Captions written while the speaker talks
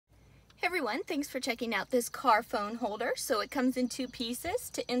Hey everyone, thanks for checking out this car phone holder. So it comes in two pieces.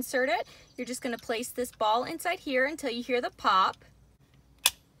 To insert it, you're just going to place this ball inside here until you hear the pop.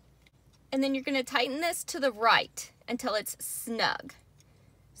 And then you're going to tighten this to the right until it's snug.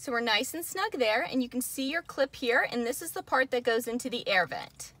 So we're nice and snug there, and you can see your clip here, and this is the part that goes into the air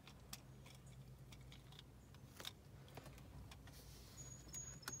vent.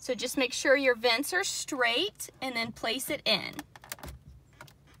 So just make sure your vents are straight and then place it in.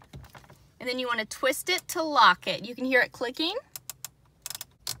 And then you want to twist it to lock it. You can hear it clicking.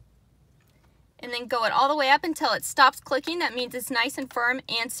 And then go it all the way up until it stops clicking. That means it's nice and firm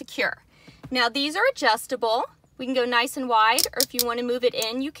and secure. Now these are adjustable. We can go nice and wide, or if you want to move it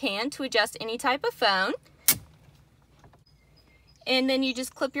in, you can to adjust any type of phone. And then you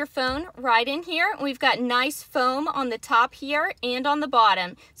just clip your phone right in here. We've got nice foam on the top here and on the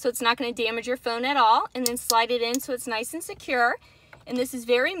bottom, so it's not going to damage your phone at all. And then slide it in so it's nice and secure. And this is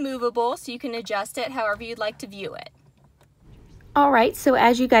very movable, so you can adjust it however you'd like to view it. Alright, so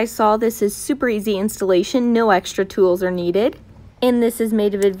as you guys saw, this is super easy installation. No extra tools are needed. And this is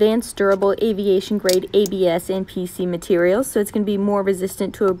made of advanced durable aviation grade ABS and PC materials, so it's going to be more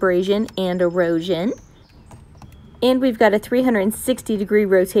resistant to abrasion and erosion. And we've got a 360-degree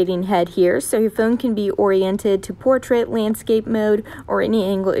rotating head here, so your phone can be oriented to portrait, landscape mode, or any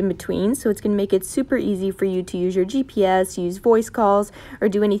angle in between. So it's going to make it super easy for you to use your GPS, use voice calls, or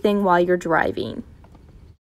do anything while you're driving.